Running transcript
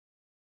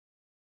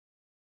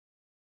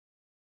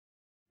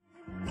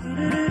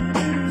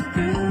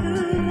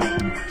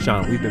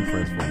Sean, we've been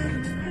friends for a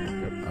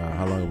minute now.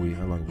 How long have we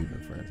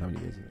been friends? How many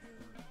years is it?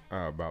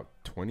 About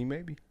 20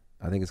 maybe.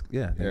 I think it's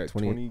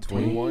 20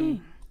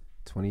 21.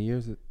 20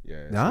 years.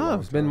 Yeah.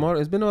 It's been more.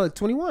 It's been like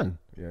 21.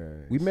 Yeah.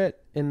 We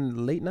met in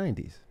the late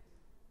 90s.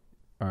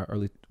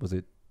 Early was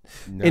it?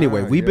 Nah,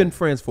 anyway, we've been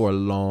friends for a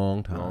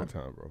long time. Long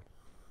time, bro.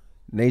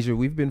 Nasia,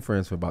 we've been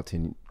friends for about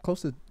 10,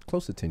 close to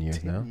 10 years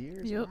 10 now.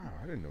 years? Yep. Wow,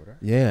 I didn't know that.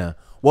 Yeah.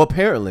 Well,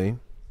 apparently,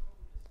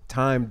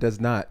 time does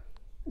not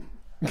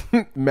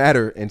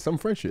matter in some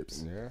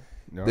friendships. Yeah.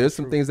 No, There's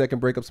some things that can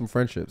break up some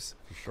friendships.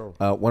 For sure.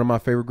 One of my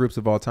favorite groups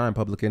of all time,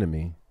 Public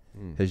Enemy,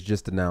 has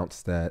just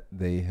announced that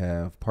they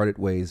have parted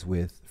ways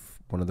with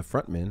one of the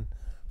frontmen,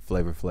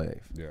 Flavor Flav.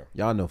 Yeah.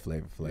 Y'all know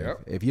Flavor Flav.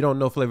 Yep. If you don't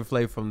know Flavor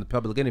Flav from the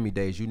Public Enemy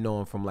days, you know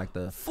him from like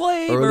the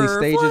Flavor early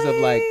stages of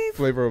like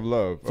Flavor of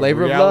Love.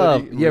 Flavor of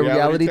Love. Yeah,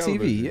 reality TV.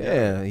 television.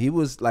 Yeah. He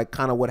was like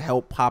kind of what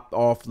helped pop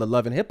off the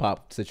Love and Hip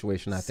Hop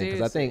situation, I think.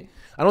 Because Seriously.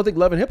 I don't think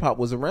Love and Hip Hop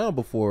was around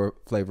before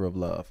Flavor of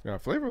Love. Yeah,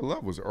 Flavor of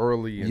Love was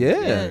early.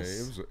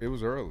 Yes. It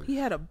was early. He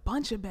had a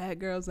bunch of bad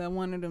girls that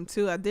wanted him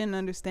too. I didn't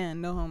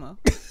understand. No homo.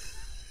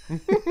 We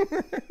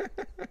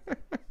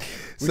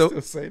So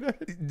still say that?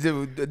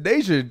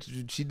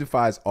 Nasia, she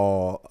defies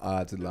all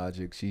odds and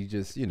logic. She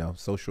just,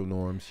 social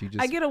norms. She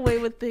just I get away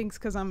with things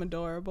because I'm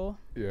adorable.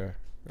 Yeah.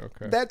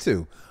 Okay. that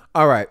too.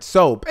 All right.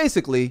 So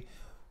basically,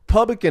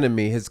 Public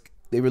Enemy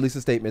they released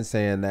a statement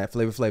saying that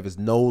Flavor Flav is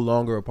no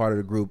longer a part of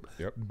the group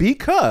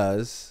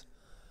because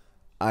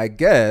I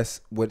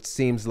guess what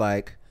seems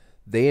like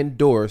they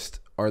endorsed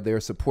or they're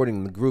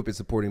supporting the group is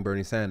supporting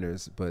Bernie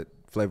Sanders, but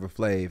Flavor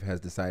Flav has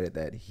decided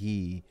that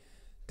he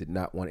did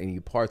not want any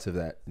parts of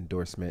that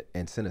endorsement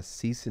and sent a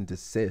cease and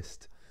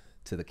desist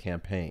to the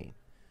campaign.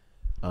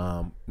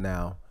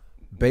 Now,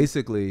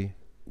 basically,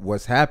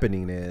 what's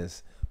happening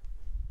is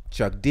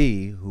Chuck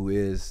D, who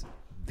is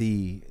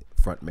the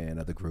front man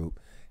of the group,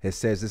 has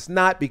says it's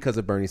not because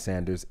of Bernie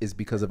Sanders, it's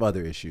because of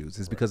other issues.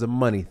 It's because of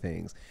money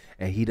things.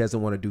 And he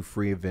doesn't want to do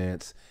free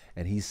events,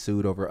 and he's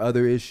sued over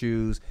other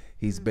issues.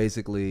 He's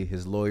basically,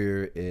 his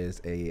lawyer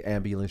is a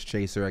ambulance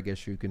chaser, I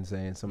guess you can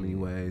say in so many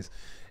ways.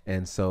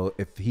 And so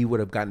if he would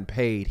have gotten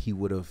paid, he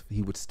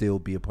would still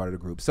be a part of the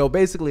group. So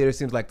basically, it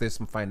seems like there's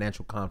some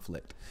financial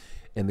conflict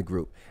in the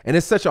group. And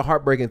it's such a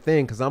heartbreaking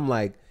thing because I'm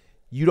like,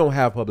 you don't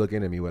have Public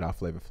Enemy without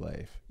Flavor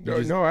Flav.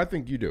 No, I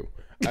think you do.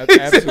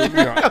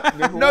 Absolutely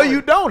not. No,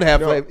 you don't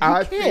have Flavor.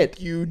 I think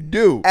you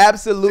do.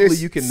 Absolutely,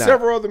 There's you cannot.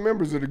 Several other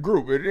members of the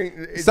group.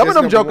 Some of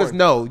them jokers, one.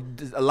 no.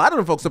 A lot of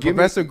them folks. So Give me-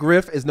 Professor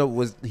Griff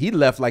he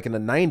left like in the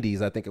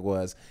 90s, I think it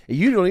was. And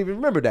you don't even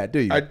remember that, do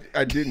you?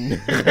 I didn't.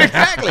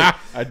 Exactly.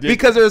 I did.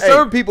 Because there are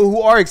certain people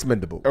who are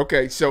expendable.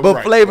 Okay, so But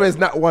right. Flavor is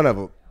not one of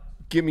them.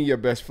 Give me your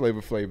best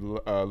Flavor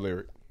Flav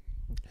lyric.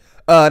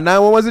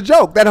 911's a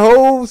joke. That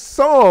whole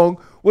song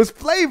was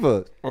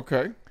Flavor.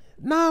 Okay.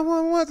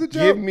 911's a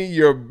joke. Give me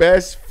your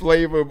best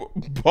Flavor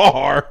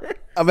bar.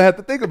 I'm gonna have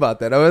to think about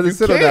that. I'm gonna have to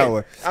sit on that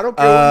one. I don't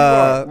care who you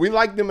are. We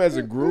like them as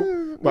a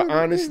group, but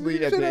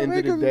honestly, at the end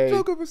of the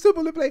day,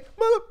 Simple to play.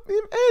 Mother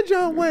and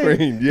John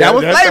Wayne. Yeah, that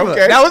was that's Flavor.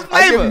 okay. That was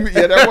I give Flavor.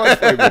 you- yeah, that was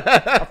Flavor.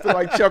 I feel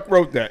like Chuck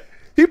wrote that.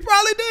 He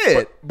probably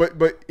did.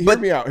 But hear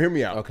me out. Hear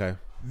me out. Okay.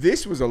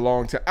 This was a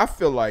long time. I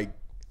feel like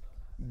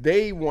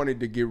they wanted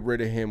to get rid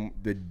of him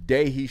the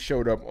day he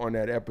showed up on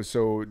that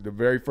episode, the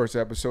very first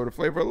episode of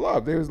Flavor of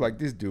Love. They was like,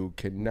 this dude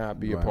cannot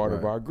be a part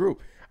of our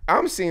group.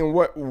 I'm seeing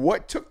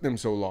what took them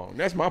so long.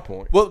 That's my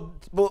point. Well,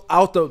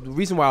 the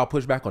reason why I'll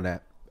push back on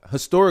that,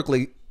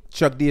 historically,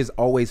 Chuck D has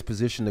always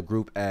positioned the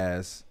group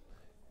as,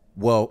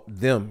 well,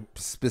 them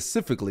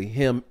specifically,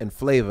 him and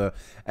Flavor,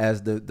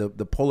 as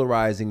the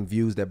polarizing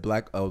views that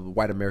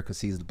white America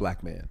sees the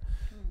black man.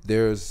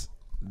 There's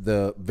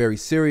the very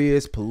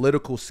serious,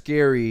 political,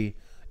 scary,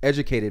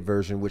 educated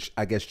version, which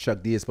I guess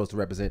Chuck D is supposed to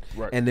represent.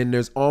 Right. And then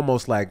there's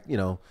almost like,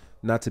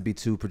 not to be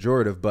too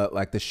pejorative, but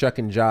like the shuck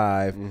and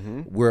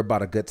jive, we're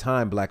about a good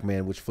time black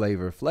man, which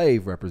Flavor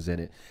Flav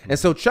represented. And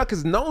so Chuck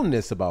has known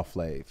this about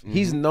Flav.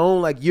 He's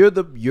known like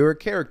you're a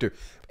character.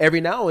 Every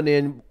now and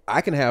then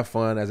I can have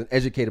fun as an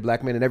educated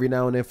black man, and every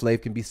now and then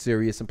Flav can be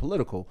serious and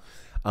political.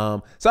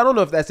 So I don't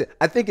know if that's it.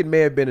 I think it may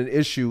have been an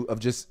issue of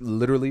just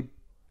literally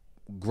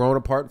grown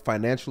apart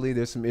financially.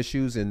 There's some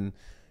issues, and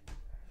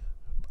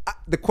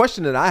the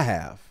question that I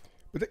have.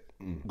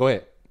 Go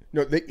ahead.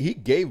 No, he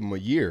gave him a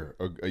year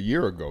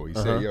ago. He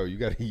said, "Yo, you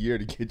got a year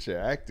to get your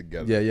act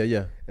together."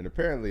 Yeah. And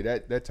apparently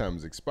that time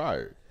has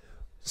expired.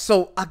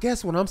 So I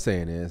guess what I'm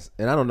saying is,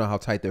 and I don't know how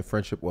tight their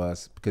friendship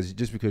was, because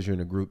just because you're in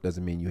a group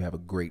doesn't mean you have a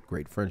great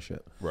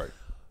friendship. Right.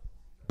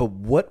 But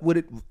what would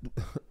it,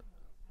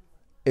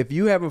 if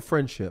you have a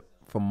friendship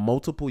for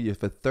multiple years,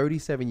 for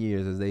 37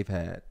 years as they've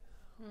had,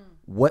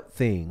 what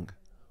thing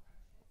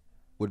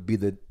would be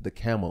the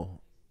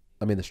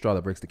straw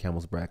that breaks the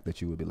camel's back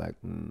that you would be like,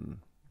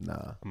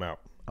 nah, I'm out.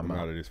 I'm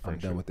out of this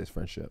friendship. I'm done with this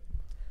friendship.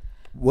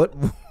 What?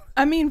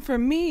 I mean, for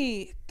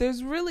me,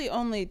 there's really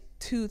only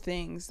two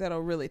things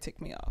that'll really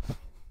tick me off.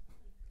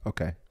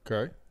 Okay.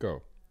 Okay,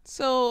 go.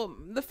 So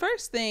the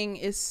first thing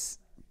is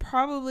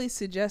probably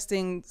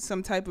suggesting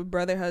some type of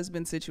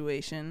brother-husband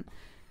situation.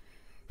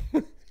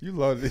 You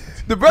love it.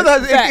 The brother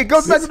has, it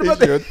goes back to the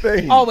brother. Your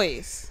thing.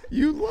 Always.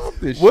 You love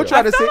this We'll show. try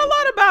I to thought say a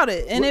lot about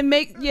it, and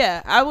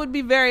I would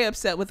be very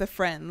upset with a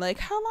friend. Like,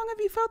 how long have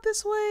you felt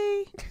this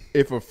way?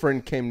 If a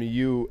friend came to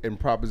you and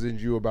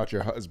propositioned you about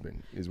your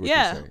husband, is what you're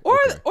saying. or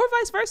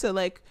vice versa.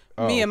 Like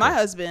me and my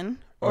husband,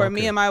 or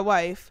me and my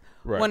wife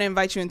want to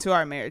invite you into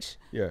our marriage.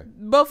 Yeah.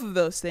 Both of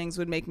those things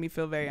would make me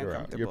feel very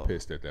uncomfortable. You're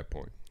pissed at that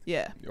point.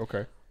 Yeah.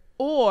 Okay.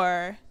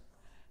 Or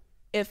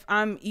if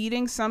I'm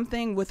eating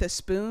something with a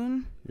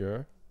spoon.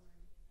 Yeah.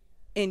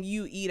 And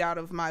you eat out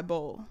of my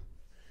bowl.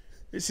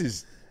 I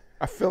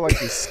feel like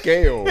the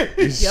scale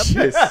is just,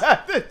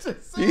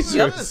 these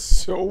are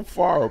so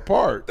far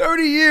apart.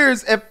 30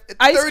 years.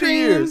 Ice 30 cream,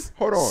 years.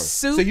 Hold on.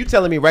 Soup, So you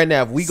telling me right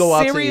now, if we go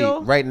out to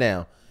cereal. eat right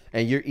now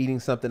and you're eating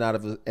something out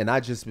of it, and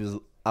I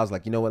was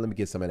like, you know what? Let me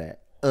get some of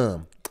that.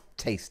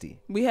 Tasty.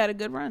 We had a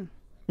good run.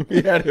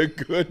 We had a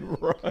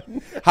good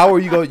run. How are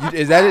you going?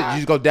 Is that it? You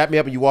just go dap me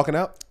up and you walking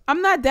out?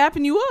 I'm not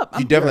dapping you up.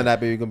 You definitely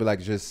not. You're gonna be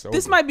like just.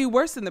 This might be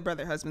worse than the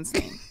brother husband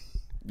thing.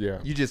 Yeah.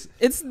 You just.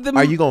 It's the.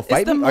 Are you gonna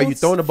fight me? Are you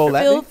throwing the bowl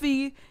at me?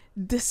 Filthy,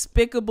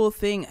 despicable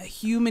thing a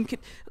human could.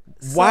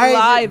 Why?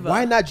 Saliva.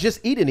 Why not just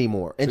eat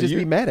anymore and just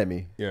be mad at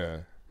me? Yeah.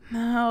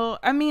 No,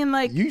 I mean,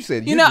 like You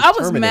said you you know, just I was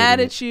terminated mad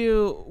it. at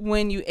you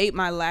when you ate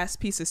my last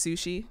piece of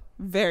sushi.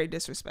 Very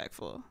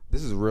disrespectful.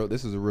 This is a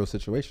real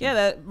situation. Yeah,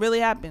 that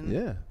really happened.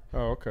 Yeah.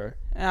 Oh, okay.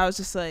 And I was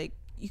just like,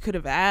 you could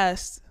have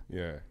asked.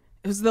 Yeah.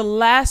 It was the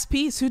last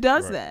piece. Who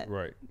does that?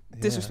 Right.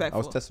 Disrespectful.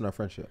 I was testing our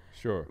friendship.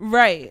 Sure.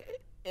 Right.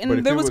 But And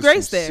if there it was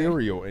grace some there.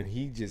 cereal and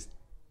he just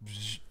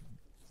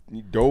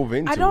dove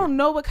into I don't it.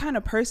 know what kind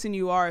of person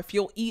you are if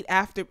you'll eat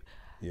after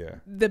Yeah.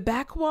 the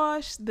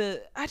backwash.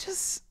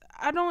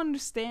 I don't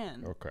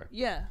understand. Okay.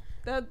 Yeah,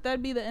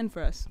 that'd be the end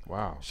for us.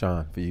 Wow.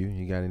 Sean, for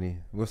you got any?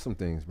 What's some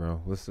things,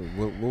 bro? What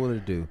would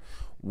it do?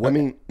 I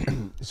mean,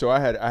 so I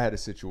had a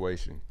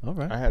situation. All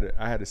right.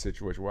 I had a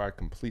situation where I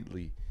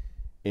completely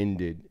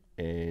ended,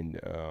 and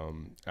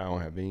I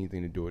don't have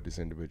anything to do with this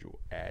individual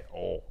at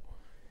all.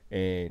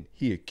 And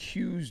he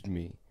accused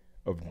me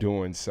of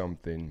doing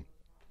something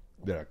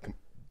that I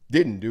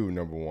didn't do.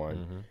 Number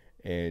one,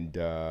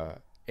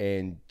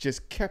 and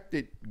just kept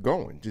it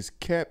going. Just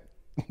kept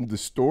the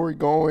story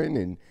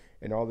going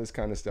and all this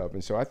kind of stuff.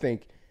 And so I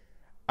think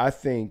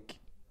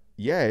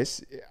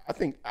yes, I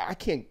think I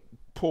can't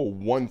pull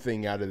one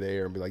thing out of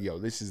there and be like, yo,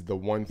 this is the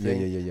one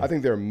thing. Yeah. I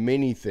think there are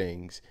many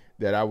things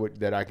that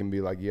I can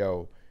be like,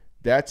 yo,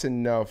 that's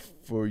enough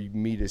for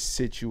me to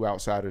sit you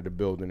outside of the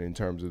building in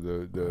terms of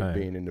the right.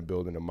 being in the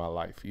building of my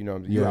life. You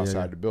know, you're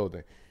outside the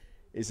building.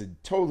 It's a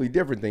totally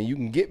different thing. You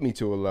can get me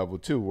to a level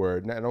too, where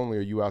not only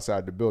are you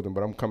outside the building,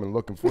 but I'm coming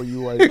looking for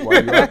you while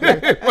you're out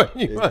there.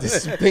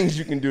 There's some things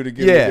you can do to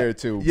get me there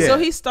too. Yeah. So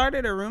he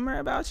started a rumor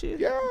about you?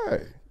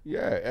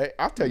 Yeah.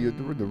 I'll tell you,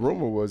 the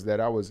rumor was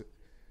that I was.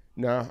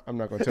 Nah, I'm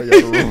not gonna tell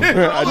y'all the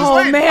rumor.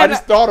 I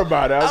just thought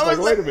about it. I was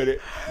like, wait a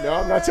minute. No,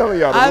 I'm not telling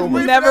y'all the rumor.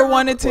 I've never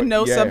wanted to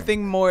know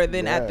something more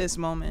than at this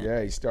moment.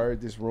 Yeah, he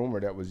started this rumor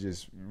that was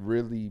just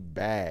really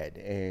bad,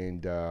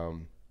 and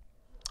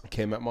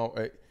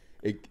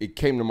it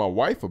came to my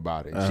wife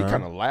about it. She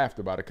kind of laughed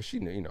about it because she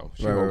held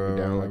me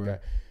down like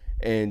that.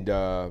 And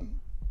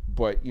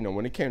but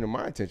when it came to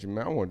my attention,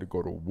 man, I wanted to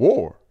go to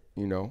war.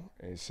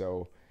 And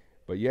so,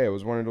 but yeah, it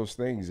was one of those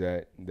things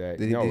that did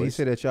he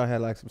say that y'all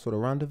had like some sort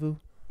of rendezvous?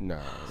 Nah,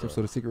 some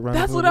sort of secret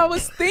rendezvous. That's what I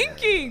was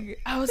thinking.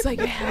 I was like,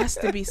 it has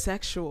to be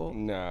sexual.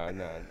 Nah.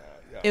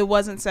 It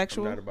wasn't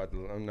sexual.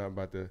 I'm not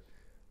about to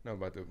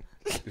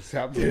it's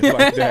happening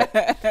like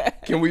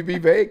that. Can we be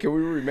vague? Can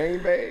we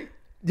remain vague?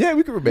 Yeah,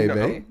 we can remain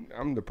vague.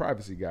 I'm the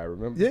privacy guy,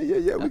 remember?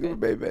 Yeah. We can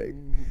remain vague.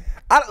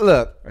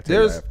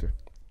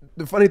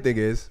 The funny thing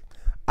is,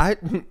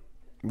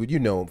 if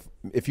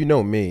you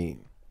know me,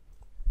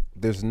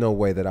 there's no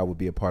way that I would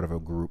be a part of a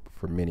group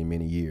for many,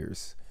 many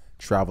years,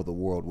 travel the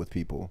world with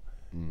people,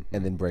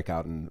 and then break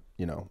out and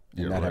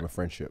not have a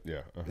friendship.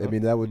 Yeah, I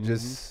mean that would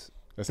just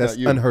that's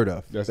not unheard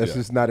of. That's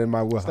just not in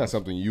my wheelhouse. It's not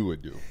something you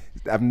would do.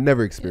 I've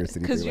never experienced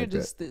anything like that. Because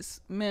you're just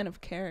this man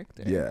of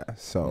character. Yeah,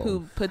 so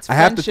who puts I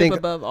have to friendship think,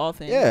 above all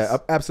things. Yeah,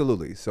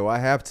 absolutely. So I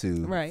have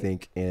to Right.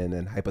 think in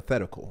an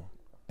hypothetical,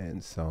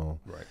 and so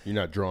you're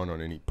not drawing on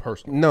any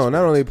personal. No,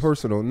 not only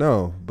personal,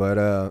 no,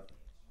 but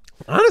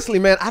honestly,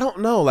 man, I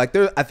don't know. Like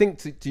I think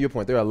to your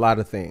point, there are a lot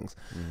of things.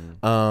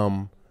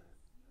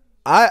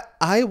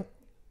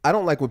 I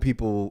don't like when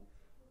people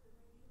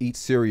eat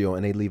cereal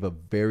and they leave a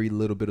very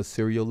little bit of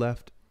cereal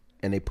left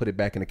and they put it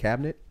back in the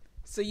cabinet.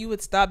 So you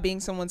would stop being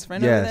someone's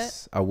friend over that?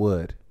 Yes, I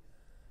would.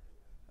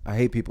 I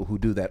hate people who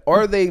do that.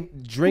 Or they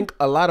drink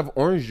a lot of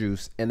orange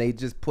juice and they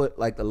just put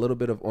like a little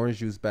bit of orange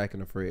juice back in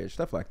the fridge,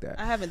 stuff like that.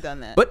 I haven't done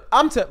that. But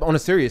on a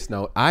serious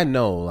note, I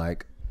know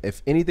like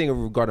if anything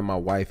regarding my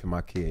wife and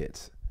my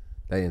kids,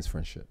 that ends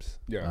friendships.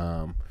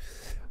 Yeah.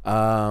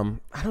 I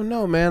don't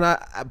know, man.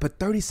 But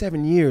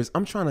 37 years,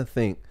 I'm trying to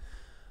think.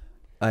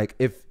 Like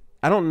if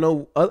I don't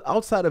know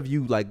outside of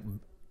you like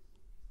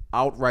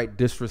outright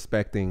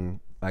disrespecting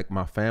like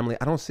my family,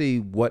 I don't see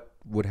what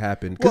would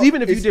happen. Because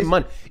even if you did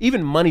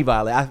money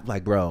violation, I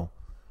like, bro,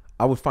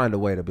 I would find a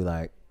way to be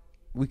like,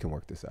 we can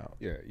work this out.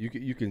 Yeah,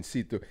 you can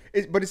see through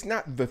it, but it's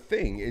not the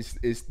thing.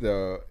 It's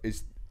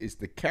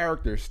the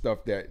character stuff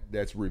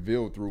that's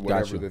revealed through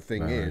whatever the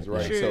thing is,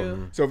 right?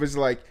 True. So if it's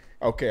like,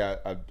 okay,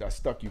 I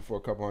stuck you for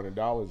a couple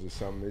 $100 or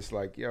something, it's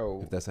like,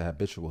 yo, If that's a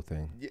habitual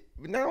thing.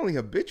 not only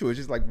habitual, it's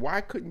just like, why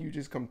couldn't you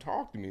just come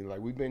talk to me? Like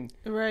we've been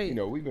Right.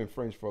 we've been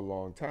friends for a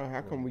long time.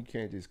 How come we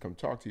can't just come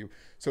talk to you?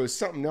 So it's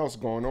something else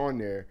going on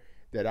there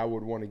that I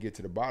would want to get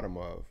to the bottom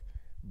of,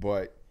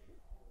 but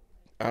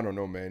I don't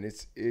know, man.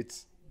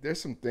 It's there's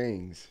some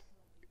things,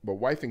 but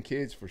wife and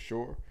kids for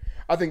sure.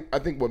 I think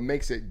what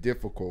makes it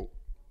difficult,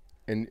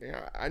 and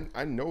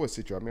I know a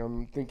situation. I mean,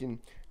 I'm thinking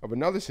of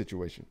another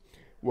situation.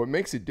 What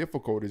makes it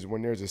difficult is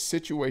when there's a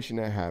situation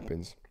that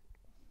happens,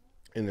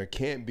 and there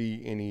can't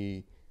be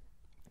any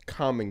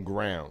common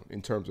ground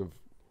in terms of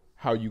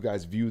how you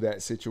guys view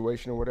that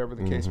situation or whatever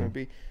the case may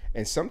be.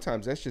 And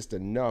sometimes that's just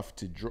enough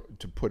to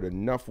put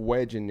enough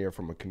wedge in there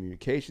from a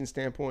communication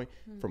standpoint,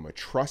 from a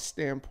trust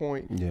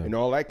standpoint, and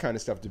all that kind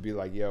of stuff to be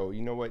like, yo,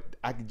 you know what?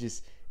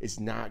 It's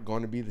not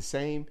going to be the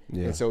same.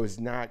 Yeah. And so it's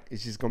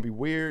just going to be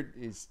weird.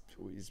 It's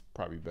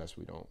probably best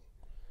we don't.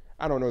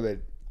 I don't know that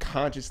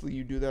consciously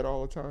you do that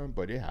all the time,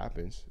 but it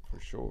happens for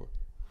sure.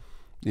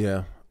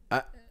 Yeah.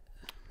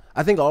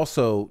 I think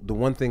also the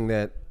one thing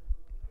that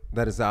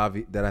is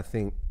obvious, that I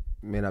think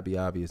may not be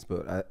obvious,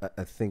 but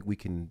I think we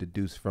can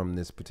deduce from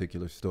this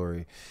particular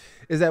story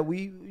is that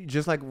we,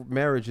 just like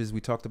marriages we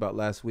talked about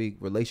last week,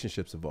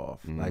 relationships evolve,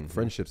 like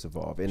friendships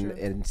evolve. And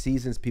in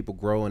seasons, people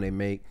grow and they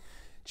make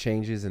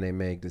changes and they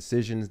make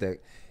decisions that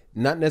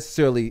not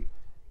necessarily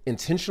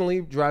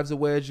intentionally drives a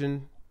wedge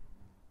in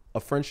a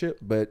friendship,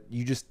 but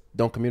you just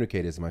don't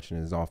communicate as much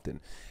and as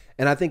often.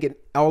 And I think in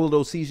all of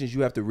those seasons,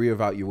 you have to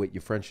reevaluate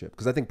your friendship.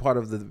 Because I think part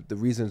of the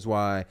reasons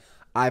why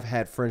I've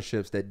had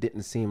friendships that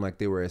didn't seem like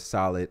they were as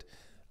solid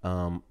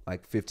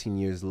like 15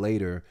 years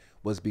later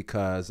was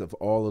because of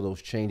all of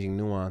those changing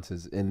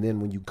nuances. And then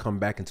when you come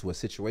back into a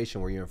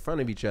situation where you're in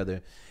front of each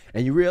other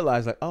and you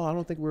realize like, oh, I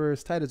don't think we're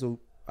as tight as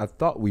I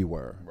thought we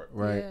were,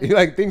 right? Yeah.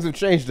 Like things have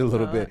changed a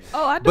little bit.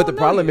 Oh, I don't But the know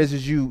problem you.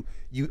 is you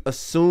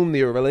assume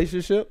the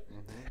relationship.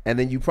 And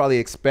then you probably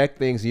expect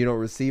things and you don't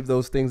receive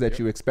those things that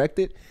you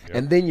expected.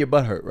 And then your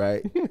butt hurt,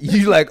 right?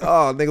 You like,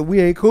 oh, nigga, we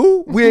ain't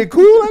cool? We ain't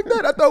cool like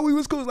that? I thought we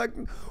was cool. It's like,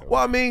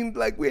 well, I mean,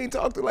 like, we ain't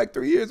talked in like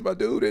 3 years, my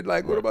dude. And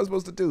like, what am I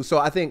supposed to do? So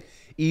I think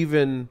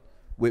even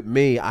with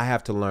me, I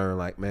have to learn,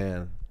 like,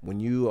 man,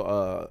 when you,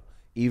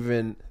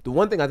 even, the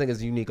one thing I think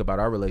is unique about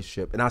our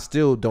relationship, and I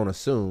still don't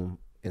assume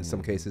in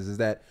some cases, is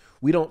that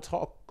we don't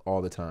talk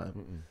all the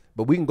time.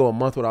 But we can go a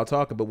month without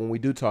talking. But when we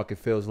do talk, it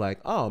feels like,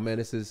 oh man,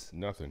 this is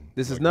nothing.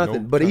 This is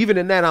nothing. But even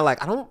in that,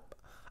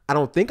 I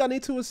don't think I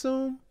need to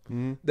assume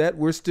that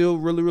we're still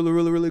really, really,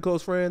 really, really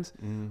close friends.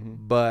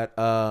 But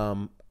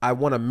I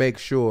want to make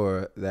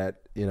sure that,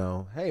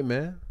 hey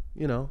man,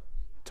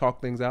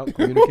 talk things out,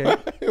 communicate.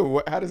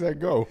 How does that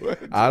go?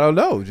 I don't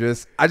know.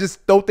 I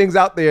just throw things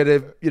out there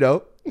that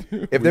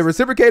if they're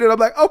reciprocated, I'm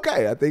like,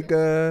 okay, I think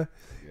this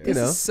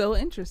is so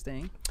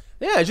interesting.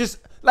 Yeah, just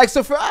like,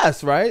 so for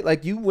us, right?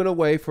 Like you went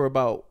away for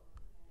about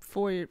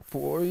 4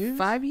 years,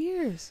 5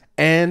 years.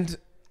 And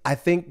I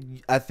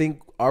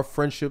think our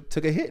friendship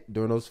took a hit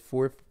during those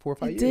 4 or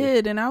 5 years. It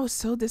did. And I was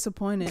so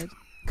disappointed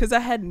because I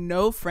had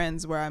no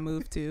friends where I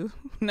moved to.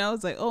 And I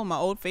was like, oh, my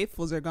old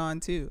faithfuls are gone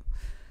too.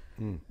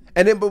 And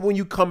then, but when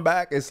you come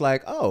back, it's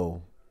like,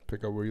 oh,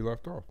 pick up where you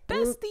left off.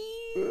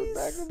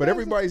 Besties. But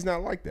everybody's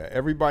not like that.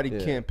 Everybody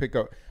can't pick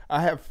up. I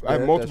have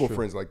multiple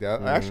friends like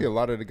that. Actually, a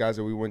lot of the guys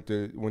that we went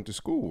to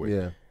school with.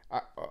 Yeah.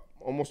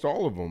 Almost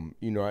all of them,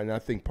 and I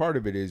think part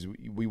of it is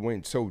we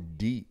went so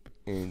deep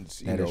and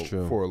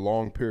for a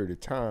long period of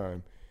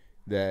time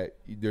that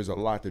there's a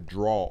lot to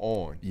draw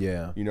on.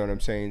 Yeah. You know what I'm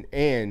saying?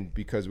 And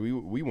because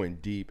we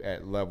went deep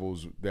at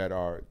levels that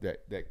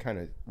kind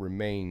of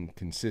remain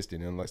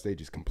consistent unless they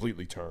just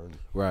completely turn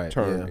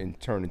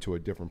into a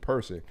different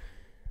person.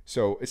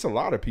 So it's a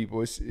lot of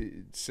people. It's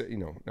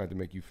not to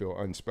make you feel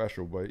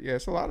unspecial, but yeah,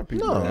 it's a lot of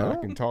people that I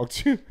can talk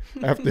to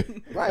after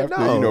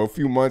a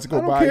few months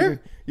go by.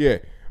 Care. Yeah,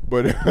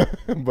 but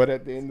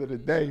at the end of the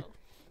day,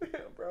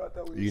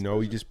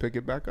 you just pick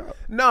it back up.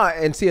 No,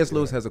 and C.S.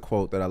 Lewis has a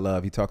quote that I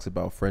love. He talks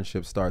about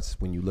friendship starts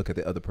when you look at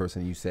the other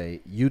person and you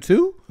say, you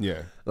too?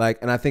 Yeah.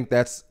 And I think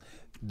that's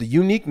the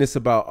uniqueness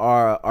about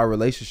our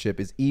relationship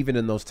is even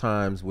in those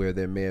times where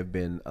there may have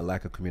been a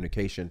lack of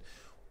communication,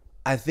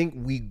 I think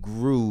we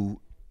grew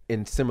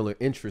in similar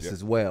interests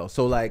as well.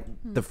 So like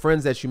the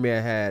friends that you may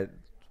have had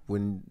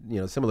when,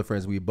 similar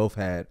friends we both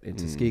had in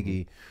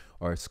Tuskegee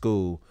or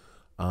school,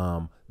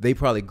 they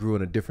probably grew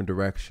in a different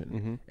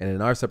direction. And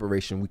in our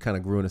separation, we kind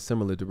of grew in a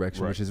similar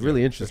direction, which is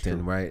really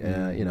interesting, right?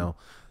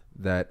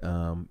 That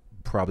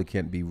probably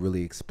can't be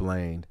really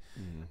explained.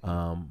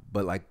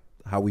 But like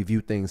how we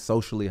view things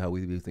socially, how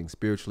we view things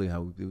spiritually,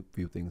 how we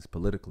view things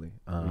politically.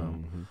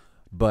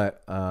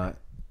 But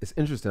it's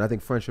interesting. I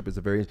think friendship is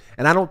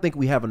and I don't think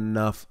we have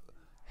enough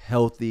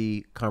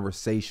healthy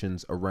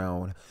conversations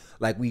around,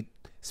 like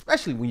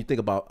especially when you think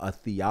about a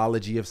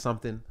theology of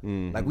something,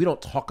 like we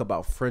don't talk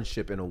about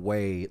friendship in a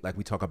way like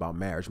we talk about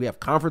marriage. We have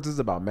conferences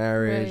about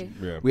marriage.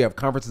 Right. Yeah. We have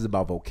conferences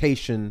about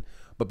vocation,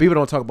 but people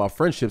don't talk about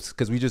friendships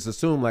because we just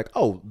assume like,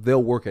 oh,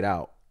 they'll work it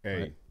out. Hey,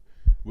 right?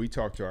 We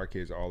talk to our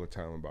kids all the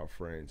time about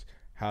friends.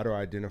 How to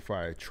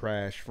identify a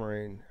trash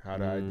friend, how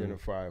to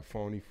identify a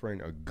phony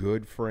friend, a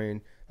good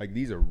friend. Like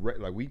these are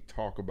like we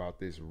talk about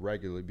this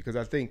regularly because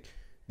I think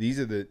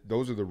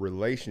those are the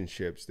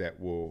relationships that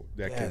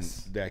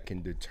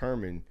can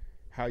determine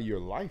how your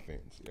life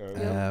ends.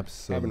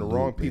 Absolutely. Having the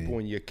wrong people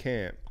in your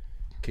camp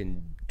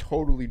can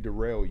totally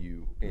derail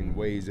you in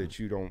ways that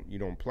you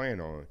don't plan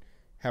on.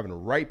 Having the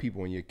right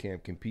people in your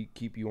camp can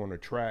keep you on a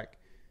track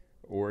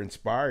or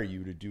inspire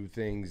you to do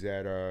things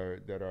that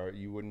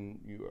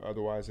you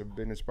otherwise have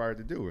been inspired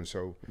to do. And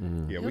so,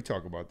 we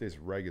talk about this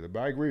regularly.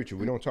 But I agree with you.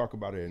 We don't talk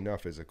about it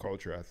enough as a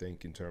culture, I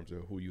think, in terms of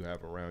who you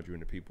have around you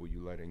and the people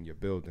you let in your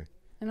building.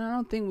 And I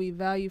don't think we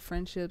value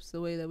friendships the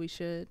way that we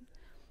should.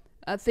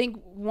 I think,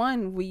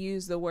 we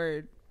use the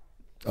word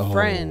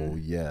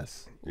friend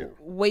yes.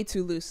 way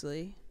too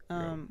loosely.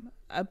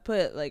 I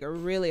put like a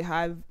really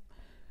high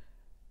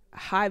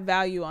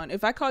value on,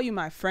 if I call you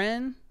my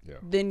friend,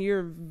 then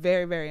you're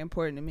very, very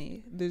important to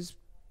me. There's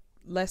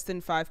less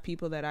than 5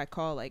 people that I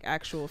call like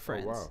actual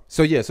friends. Oh,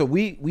 wow. So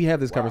we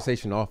have this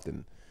conversation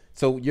often.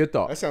 So your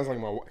thoughts? That sounds like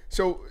my wife.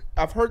 So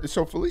I've heard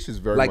so Felicia's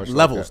very like much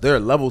levels. like that. There are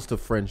levels to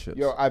friendships.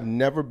 Yo, I've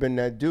never been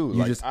that dude.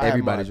 You just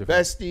everybody's I your have my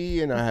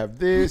bestie, and I have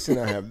this, and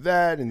I have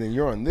that, and then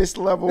you're on this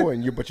level,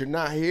 but you're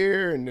not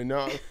here, and then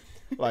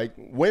like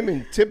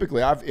women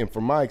typically,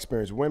 from my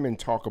experience, women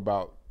talk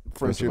about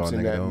friendships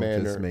in that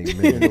manner. Just make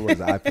me,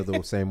 I feel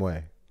the same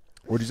way.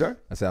 What'd you say?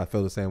 I said I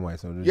feel the same way.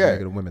 So just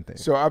make it a women thing.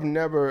 So I've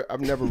never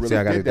really See,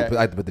 I did that.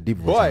 I have to put the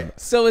deeper voice on it.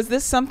 So is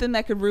this something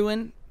that could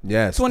ruin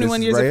 21 this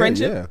years right of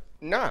friendship? Here,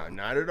 Nah,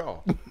 not at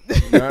all.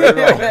 Not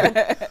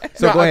at all.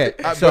 So No, go ahead.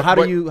 How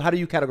do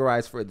you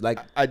categorize for it? Like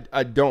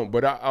I don't,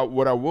 but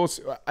what I will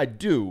say, I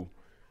do.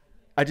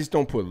 I just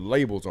don't put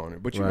labels on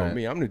it. But you know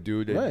me, I'm the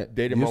dude that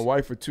dated my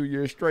wife for 2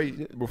 years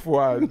straight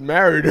before I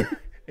married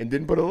her and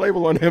didn't put a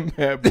label on that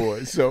bad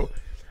boy. So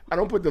I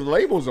don't put the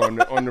labels on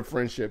the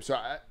friendship. So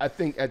I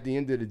think at the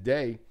end of the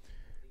day,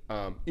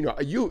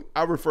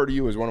 I refer to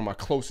you as one of my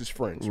closest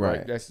friends,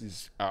 right? That's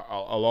just,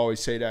 I'll always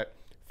say that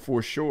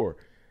for sure.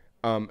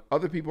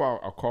 Other people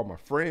I'll call my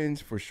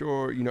friends for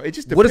sure. It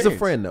just depends. What is a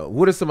friend though?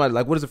 What is somebody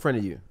like? What is a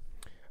friend to you?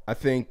 I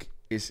think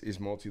it's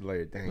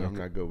multi-layered. Dang, I'm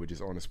not good with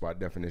just on-the-spot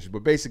definition.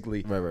 But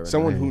basically,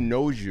 someone who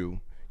knows you,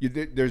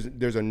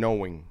 there's a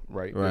knowing,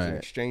 right? There's an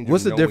exchange.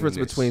 What's the difference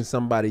between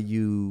somebody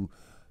you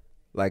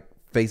like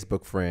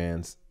Facebook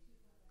friends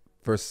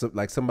versus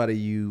like somebody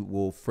you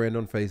will friend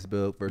on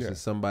Facebook versus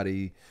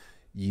somebody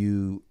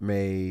you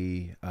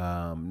may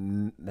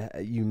right,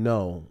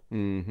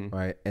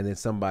 and then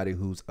somebody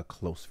who's a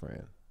close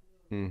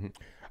friend?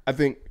 I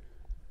think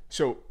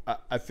so.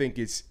 I think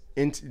it's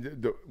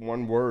the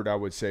one word I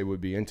would say would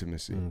be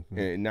intimacy,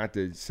 and not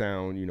to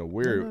sound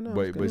weird,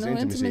 but it's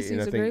intimacy.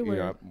 And I think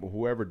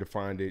whoever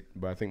defined it,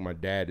 but I think my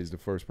dad is the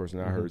first person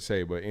I heard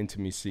say. But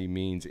intimacy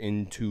means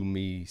into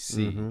me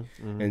see,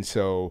 and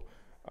so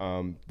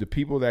the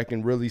people that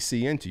can really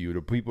see into you,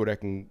 the people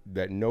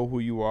that know who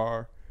you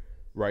are,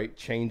 right,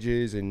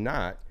 changes and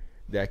not,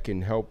 that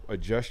can help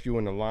adjust you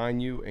and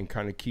align you and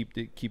kind of keep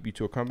you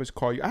to a compass.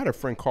 Call you. I had a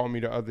friend call me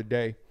the other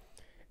day,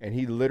 and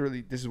he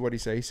literally, this is what he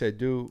said. He said,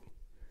 "Dude,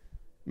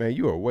 man,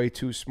 you are way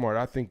too smart.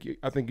 I think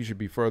you should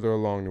be further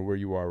along than where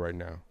you are right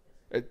now."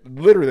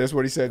 Literally, that's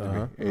what he said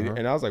to me.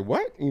 And I was like,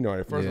 what?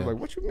 At first I was like,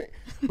 what you mean?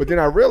 But then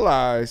I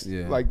realized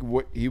like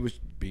what he was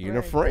being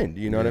a friend,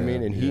 you know what I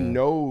mean? And he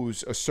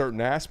knows a certain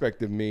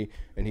aspect of me,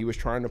 and he was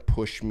trying to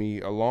push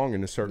me along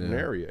in a certain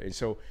area. And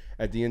so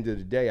at the end of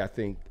the day, I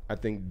think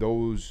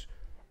those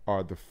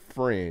are the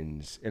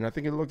friends. And I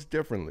think it looks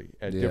differently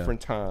at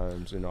different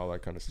times and all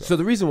that kind of stuff. So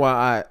the reason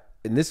why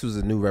and this was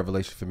a new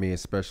revelation for me,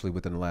 especially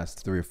within the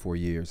last 3 or 4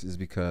 years, is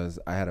because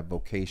I had a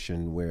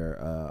vocation where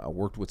I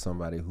worked with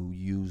somebody who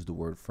used the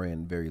word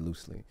friend very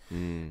loosely.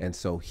 And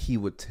so he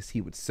would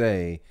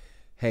say,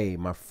 hey,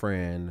 my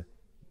friend,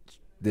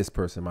 this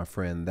person, my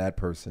friend, that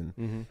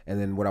person.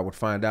 And then what I would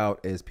find out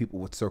is people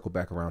would circle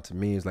back around to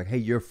me. It's like, hey,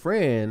 your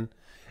friend.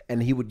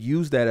 And he would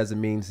use that as a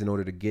means in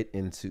order to get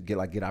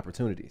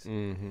opportunities.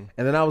 And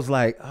then I was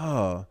like,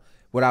 oh,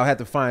 what I had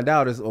to find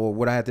out is, or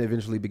what I had to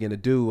eventually begin to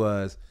do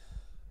was,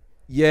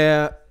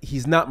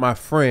 he's not my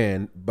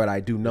friend, but I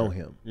do know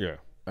him. Yeah.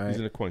 Right? He's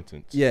an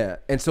acquaintance. Yeah.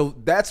 And so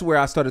that's where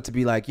I started to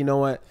be like, you know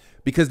what?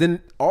 Because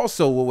then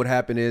also what would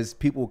happen is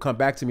people would come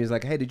back to me as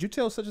like, hey, did you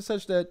tell such and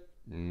such that,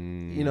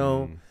 And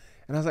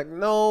I was like,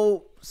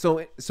 no.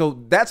 So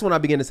that's when I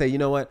began to say, you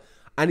know what?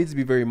 I need to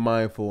be very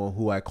mindful on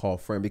who I call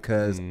friend,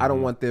 because I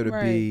don't want there to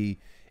be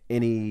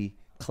any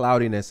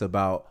cloudiness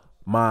about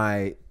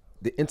my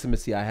the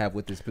intimacy I have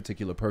with this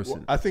particular person.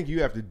 Well, I think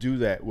you have to do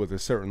that with a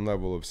certain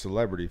level of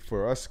celebrity.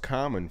 For us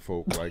common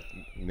folk like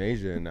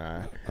Nasia and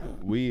I,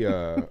 we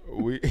you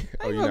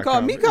not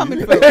call me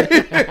common folk.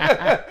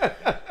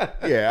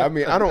 Yeah, I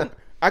mean,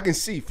 I can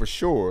see for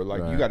sure.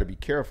 Like you got to be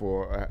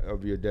careful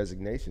of your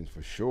designations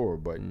for sure.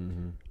 But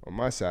on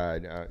my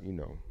side, you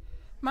know,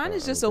 mine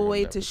is just a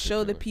way to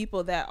show the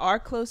people that are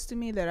close to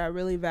me that I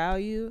really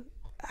value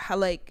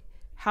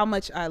how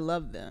much I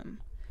love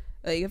them.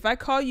 Like if I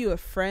call you a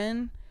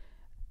friend,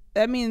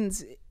 that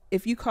means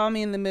if you call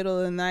me in the middle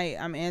of the night,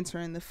 I'm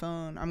answering the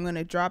phone. I'm going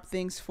to drop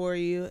things for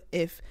you.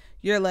 If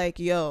you're like,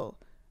 yo,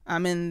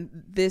 I'm in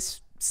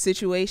this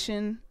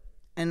situation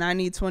and I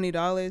need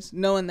 $20,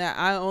 knowing that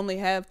I only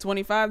have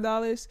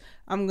 $25,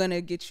 I'm going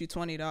to get you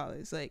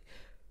 $20. Like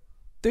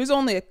there's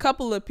only a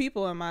couple of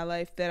people in my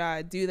life that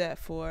I do that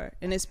for.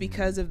 And it's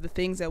because of the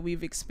things that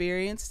we've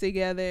experienced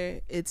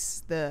together.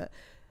 It's the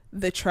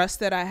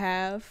trust that I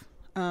have,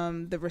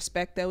 the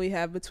respect that we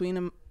have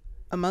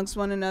amongst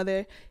one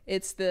another.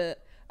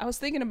 I was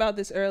thinking about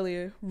this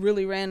earlier,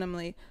 really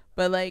randomly,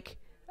 but like,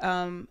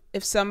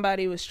 if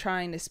somebody was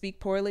trying to speak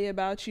poorly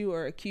about you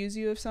or accuse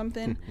you of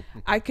something,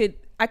 I could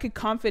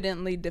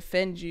confidently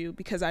defend you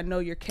because I know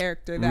your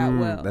character that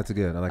well. That's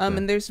good. I like that.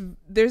 And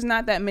there's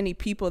not that many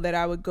people that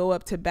I would go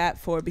up to bat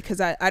for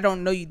because I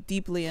don't know you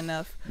deeply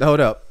enough. Hold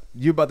up.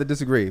 You're about to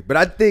disagree, but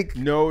I think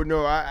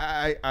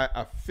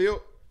I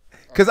feel,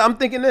 because I'm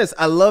thinking this.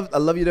 I love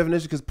your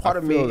definition because part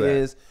of me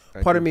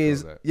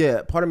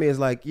is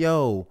like,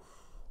 yo,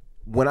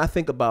 when I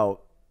think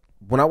about,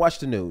 when I watch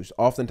the news,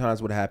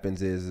 oftentimes what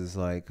happens is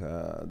like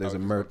there's a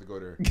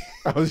murder.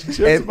 I was just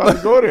about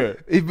to go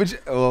there.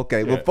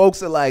 Okay, well,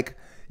 folks are like,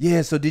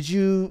 yeah, so did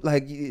you,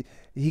 like,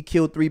 he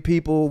killed 3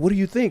 people. What do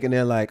you think? And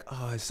they're like,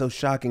 oh, it's so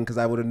shocking because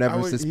I would have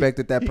never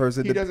suspected that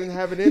person. He doesn't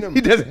have it in him.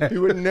 He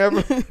would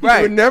never. Right.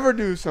 He would never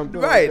do something.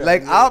 Right.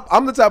 Like that.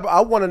 I'm the type.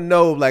 I want to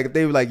know. Like if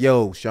they were like,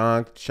 yo,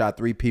 Sean shot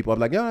 3 people. I'm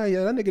like, yeah,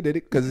 that nigga did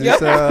it because he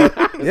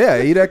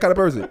that kind of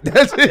person.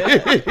 That's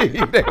it. He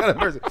that kind of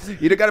person.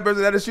 He the kind of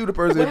person that'll shoot a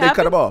person if they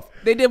cut him off.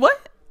 They did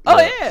what? Oh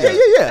yeah.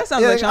 That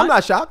sounds like Sean. I'm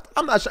not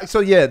shocked.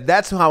 So yeah,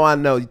 that's how I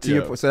know.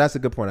 Your point. So that's a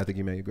good point. I think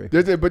you may agree.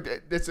 But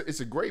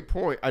it's a great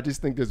point. I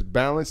just think there's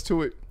balance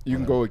to it. You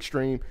can go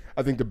extreme.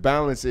 I think the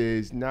balance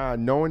is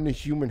knowing the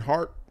human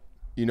heart.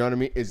 You know what I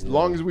mean? As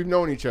long as we've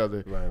known each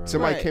other,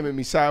 somebody came at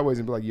me sideways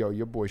and be like, "Yo,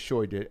 your boy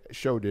Show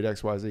did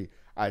X, Y, Z."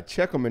 I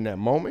check them in that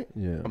moment.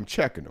 Yeah. I'm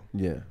checking them.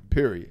 Yeah.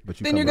 Period. But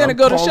then you're gonna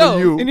go to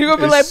show, and you're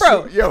gonna be like,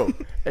 "Bro,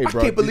 hey,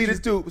 bro, I can't believe this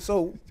dude."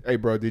 So, hey,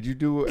 bro, did you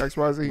do X,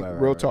 Y, Z?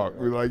 Real talk.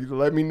 Like,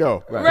 let me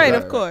know. Right,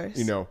 of course.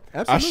 You know,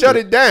 absolutely. I shut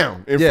it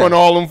down in front of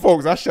all them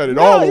folks. I shut it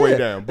all the way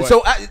down. But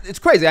so it's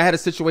crazy. I had a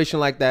situation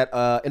like that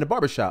in a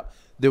barbershop.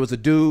 There was a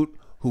dude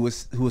who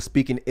was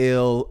speaking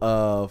ill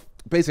of,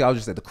 basically, I was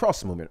just at the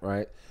cross movement,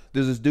 right?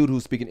 There's this dude who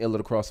was speaking ill of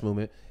the cross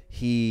movement.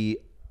 He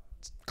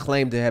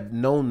claimed to have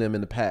known them in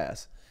the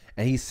past.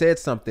 And he said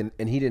something,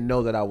 and he didn't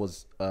know that I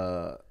was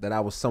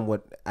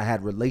I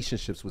had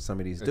relationships with some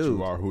of these dudes.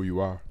 You are who you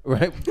are,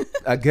 right?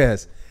 I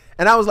guess.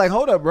 And I was like,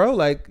 hold up, bro.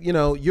 Like, you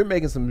know, you're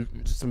making some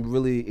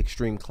really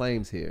extreme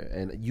claims here,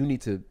 and you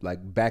need to like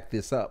back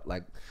this up.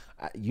 Like,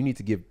 you need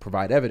to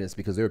provide evidence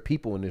because there are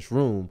people in this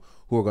room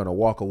who are going to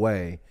walk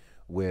away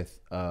with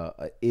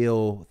an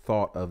ill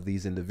thought of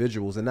these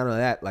individuals, and none of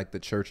that, like the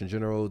church in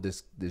general,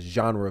 this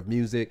genre of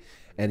music,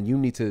 and you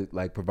need to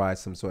like provide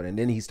some sort. And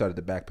then he started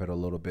to backpedal a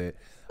little bit.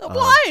 Well,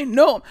 I didn't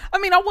know. I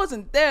mean, I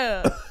wasn't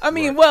there. I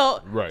mean,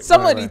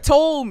 somebody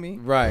told me.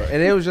 Right,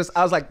 and it was just,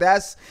 I was like,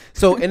 that's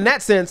so. In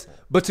that sense,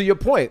 but to your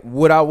point,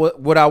 what I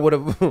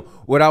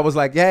was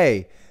like,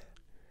 hey,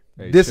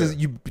 this chill. Is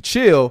you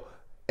chill,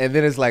 and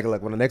then it's like,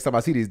 look, when the next time I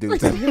see these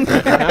dudes, yo,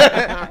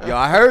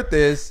 I heard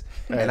this,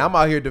 and I'm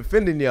out here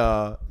defending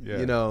y'all,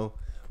 you know.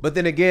 But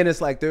then again, it's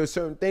like there are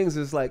certain things.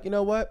 It's like, you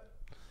know what?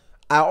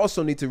 I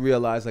also need to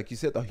realize, like you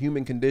said, the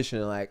human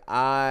condition. Like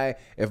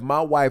if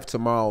my wife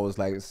tomorrow was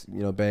like,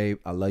 you know, babe,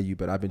 I love you,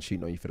 but I've been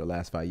cheating on you for the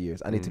last 5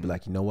 years. I need to be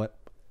like, you know what?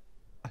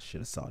 I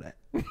should have saw that.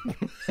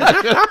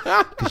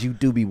 Because you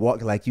do be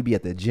walking, like you be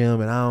at the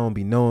gym, and I don't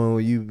be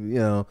knowing you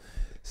know.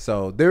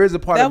 So there is a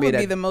part of me that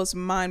would be the most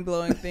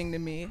mind-blowing thing to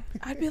me.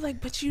 I'd be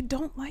like, but you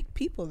don't like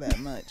people that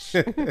much.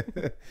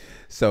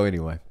 So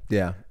anyway,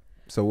 yeah.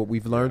 So what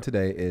we've learned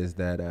today is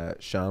that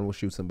Sean will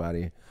shoot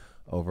somebody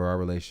over our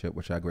relationship,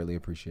 which I greatly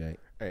appreciate.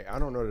 Hey, I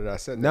don't know that I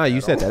said that. No, you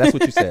said that. That's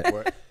what you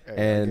said.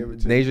 And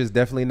Nasia is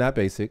definitely not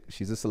basic.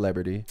 She's a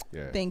celebrity.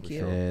 Yeah, thank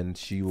you. And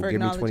she will give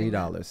me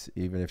 $20,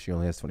 even if she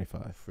only has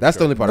 25. That's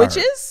the only part. Which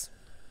is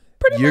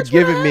pretty much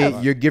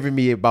you're giving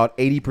me about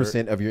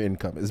 80% of your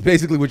income. It's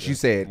basically what you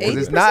said.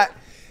 Because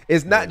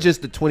it's not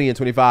just the 20 and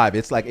 25.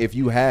 It's like if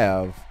you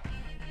have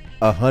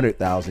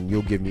 100,000,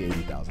 you'll give me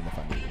 80,000 if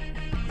I need it.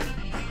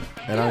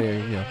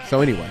 And so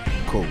anyway,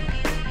 cool.